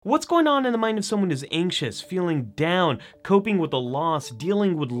What's going on in the mind of someone who's anxious, feeling down, coping with a loss,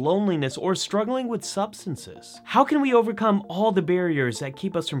 dealing with loneliness, or struggling with substances? How can we overcome all the barriers that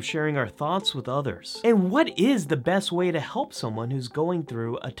keep us from sharing our thoughts with others? And what is the best way to help someone who's going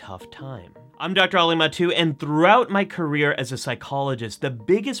through a tough time? I'm Dr. Ali Mattu, and throughout my career as a psychologist, the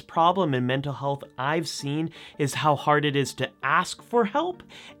biggest problem in mental health I've seen is how hard it is to ask for help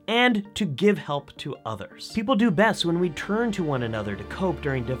and to give help to others. People do best when we turn to one another to cope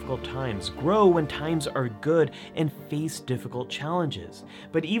during difficult times, grow when times are good, and face difficult challenges.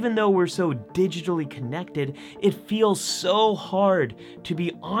 But even though we're so digitally connected, it feels so hard to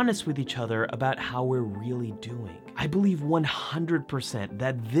be honest with each other about how we're really doing. I believe 100%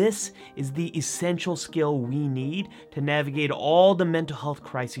 that this is the essential skill we need to navigate all the mental health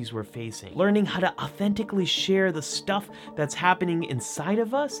crises we're facing. Learning how to authentically share the stuff that's happening inside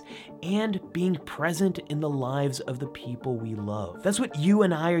of us and being present in the lives of the people we love. That's what you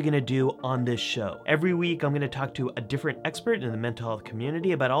and I are going to do on this show. Every week, I'm going to talk to a different expert in the mental health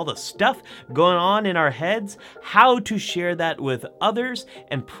community about all the stuff going on in our heads, how to share that with others,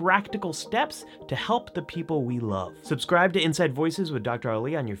 and practical steps to help the people we love. Subscribe to Inside Voices with Dr.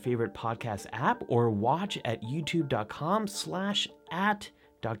 Ali on your favorite podcast app or watch at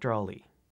youtube.com/@DrAli.